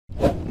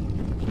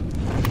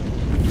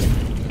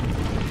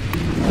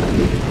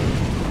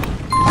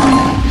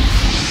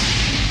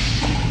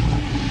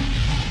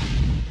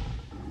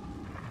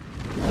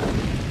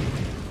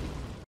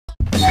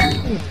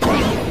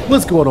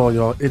What's going on,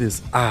 y'all? It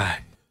is I,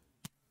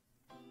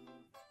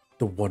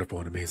 the wonderful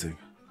and amazing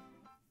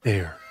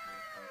Heir,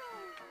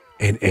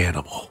 an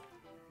animal.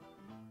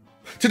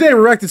 Today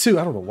we're reacting to,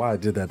 I don't know why I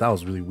did that. That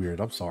was really weird.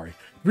 I'm sorry.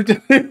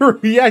 We're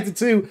reacting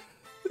to,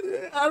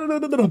 I don't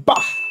know,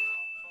 bah.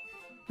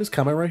 This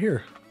comment right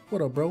here.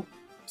 What up, bro?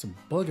 There's a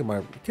bug in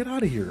my, get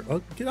out of here.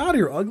 Get out of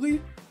here,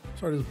 ugly.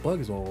 Sorry, this bug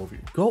is all over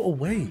you. Go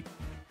away.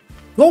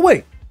 Go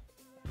away.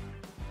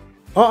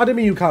 Oh, I didn't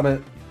mean you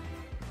comment.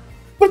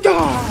 But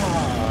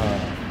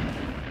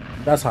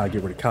that's how I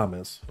get rid of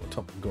comments.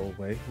 Tell them to go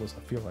away unless I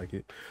feel like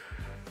it.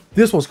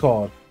 This one's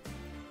called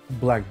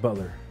Black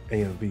Butler,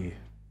 AMV,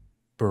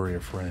 Bury a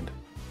Friend.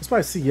 It's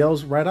by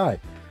Ciel's Right Eye.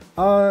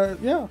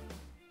 Yeah.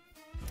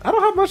 I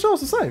don't have much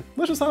else to say.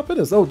 Let's just hop in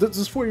this. Oh, this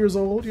is 4 years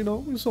old, you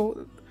know.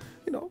 So,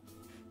 you know,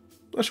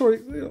 I'm sure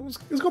it's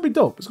gonna be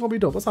dope. It's gonna be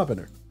dope. Let's hop in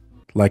there.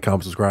 Like,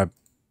 comment, subscribe.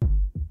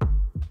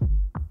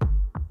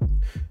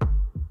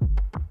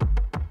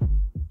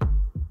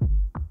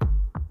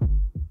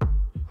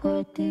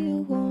 What do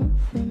you want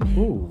from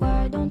me? Ooh.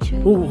 Why don't you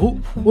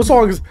Whose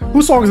song is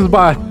this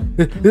by?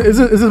 Is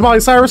this Miley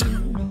Cyrus?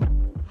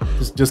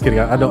 Just kidding.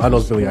 I know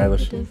it's Billie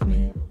Eilish.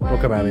 Don't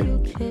come at me.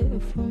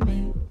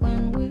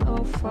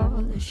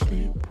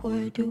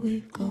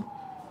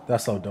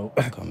 That's so dope.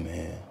 Come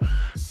in.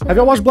 Have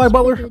y'all watched Black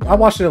Butler? I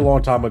watched it a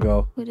long time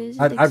ago.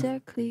 I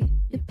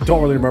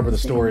don't really remember the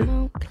story.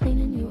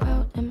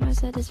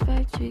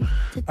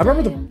 I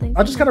remember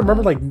I just kind of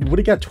remember like when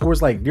it got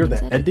towards like near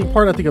the ending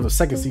part, I think of the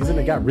second season,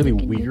 it got really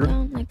weird.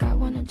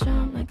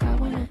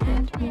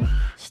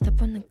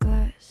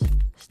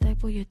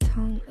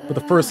 But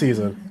the first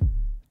season,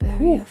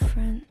 whew,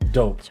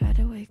 dope.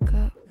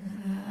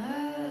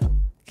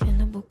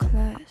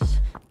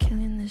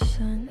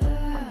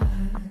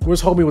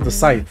 Where's homie with the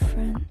scythe?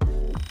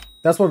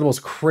 That's one of the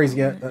most crazy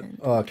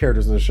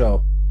characters in the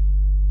show.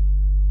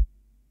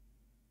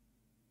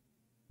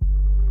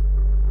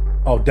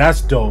 Oh,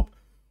 that's dope.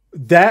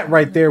 That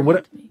right there,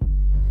 what?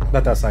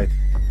 Not that scythe.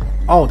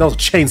 Oh, that was a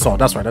chainsaw.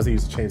 That's right. That's the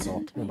use of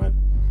chainsaw. Never mind.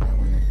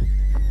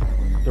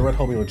 The red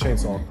homie with a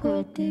chainsaw.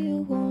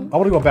 I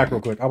want to go back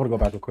real quick. I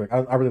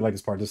really like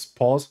this part. Just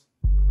pause.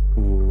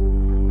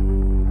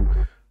 Ooh.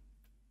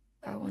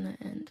 I wanna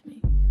end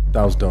me.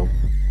 That was dope.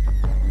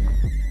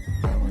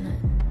 I wanna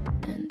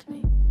end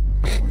me.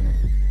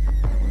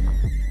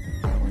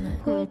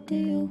 What do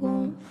you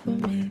want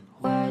from me?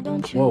 Why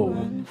don't you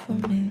run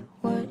from me?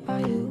 What are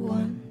you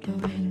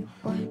wondering?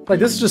 Like,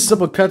 this is just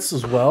simple cuts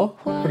as well,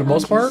 for the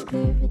most part.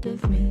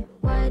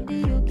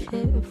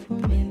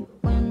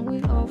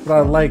 But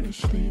I like,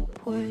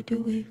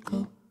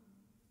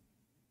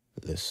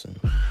 listen.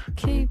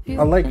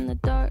 I like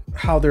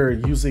how they're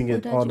using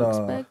it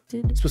on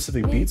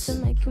specific beats,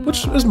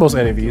 which is most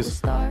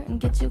AMVs.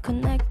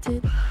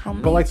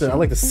 But I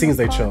like the scenes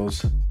they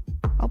chose.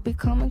 I'll be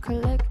calm and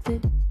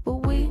collected,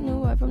 but we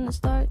knew right from the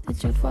start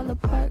that you'd fall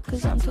apart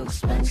because I'm too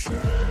expensive.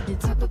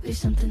 It's probably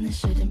something that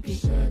shouldn't be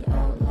said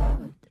out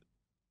loud.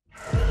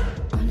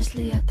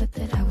 Honestly, I thought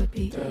that I would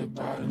be dead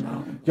by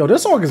now. Yo,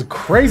 this song is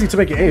crazy to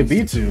make an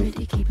AMV to.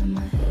 Keeping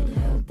my head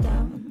held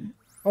down.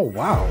 Oh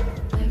wow.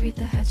 Bury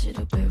the hatchet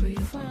or bury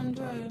your friend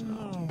right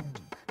now.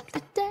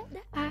 The debt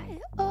I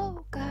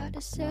owe,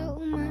 gotta sell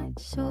my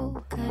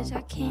soul, cause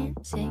I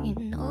can't say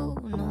no,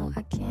 no,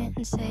 I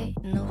can't say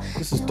no.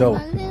 This is dope.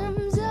 My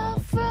limbs are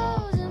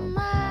frozen,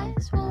 my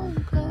eyes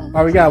won't close.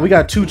 All right, we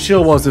got two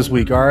chill ones this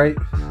week, all right?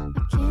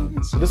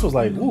 This was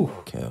like, woo,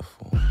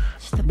 careful.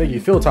 Make you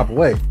feel the type of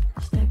way.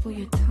 Staple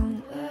your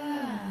tongue,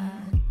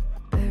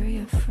 bury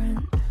a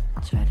friend,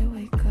 try to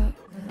wake up,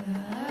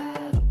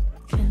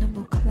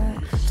 cannibal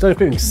clash. Instead of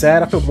feeling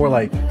sad, I feel more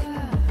like,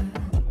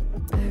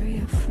 Bury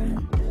a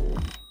friend,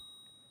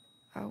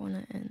 I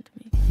wanna end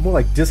me. more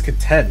like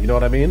discontent, you know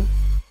what I mean?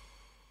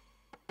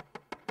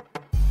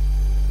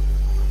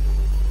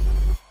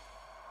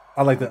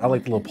 I like the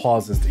little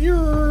pauses.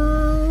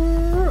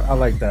 I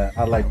like that.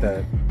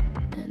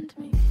 End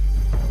me.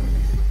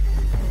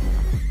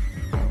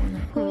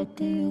 What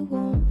do you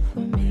want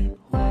from me?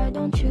 Why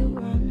don't you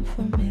run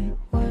from me?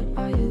 What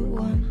are you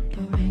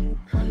wondering?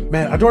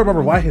 Man, I don't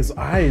remember why his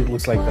eye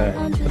looks like that.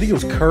 I think he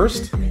was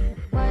cursed.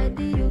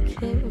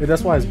 And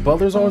that's why his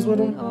butler's always with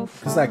him.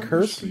 Is that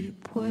curse?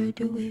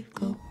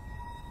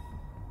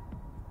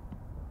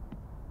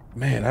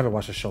 Man, I haven't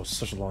watched the show in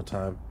such a long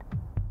time.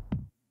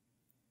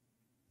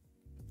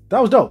 That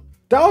was dope.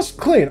 That was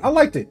clean. I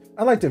liked it.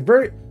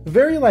 Very,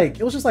 very like,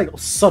 it was just like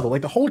subtle.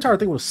 Like the whole entire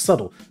thing was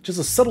subtle. Just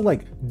a subtle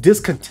like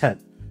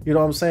discontent. You know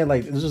what I'm saying?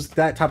 Like it's just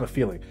that type of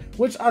feeling,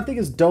 which I think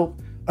is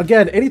dope.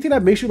 Again, anything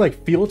that makes you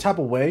like feel a type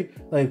of way.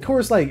 Like of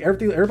course, like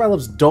everybody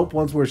loves dope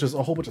ones where it's just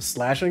a whole bunch of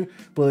slashing.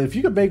 But if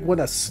you could make one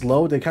that's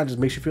slow, that kind of just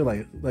makes you feel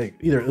like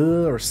either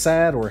or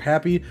sad or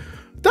happy,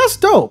 that's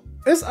dope.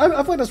 I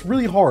feel like that's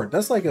really hard.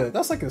 That's like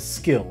a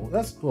skill.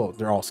 Well,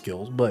 they're all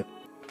skills, but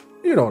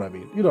you know what I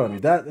mean.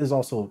 That is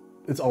also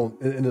its own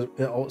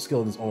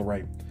skill in its own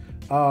right.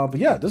 But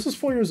yeah, this is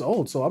 4 years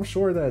old, so I'm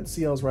sure that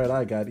Ciel's Right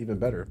Eye got even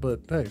better. But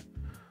hey,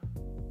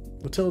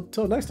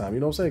 until next time, you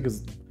know what I'm saying?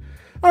 Because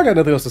I got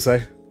nothing else to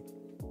say.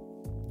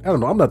 I don't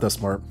know. I'm not that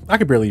smart. I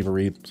could barely even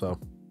read, so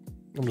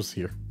I'm just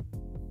here.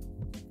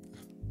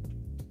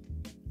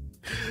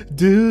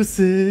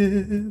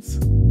 Deuces.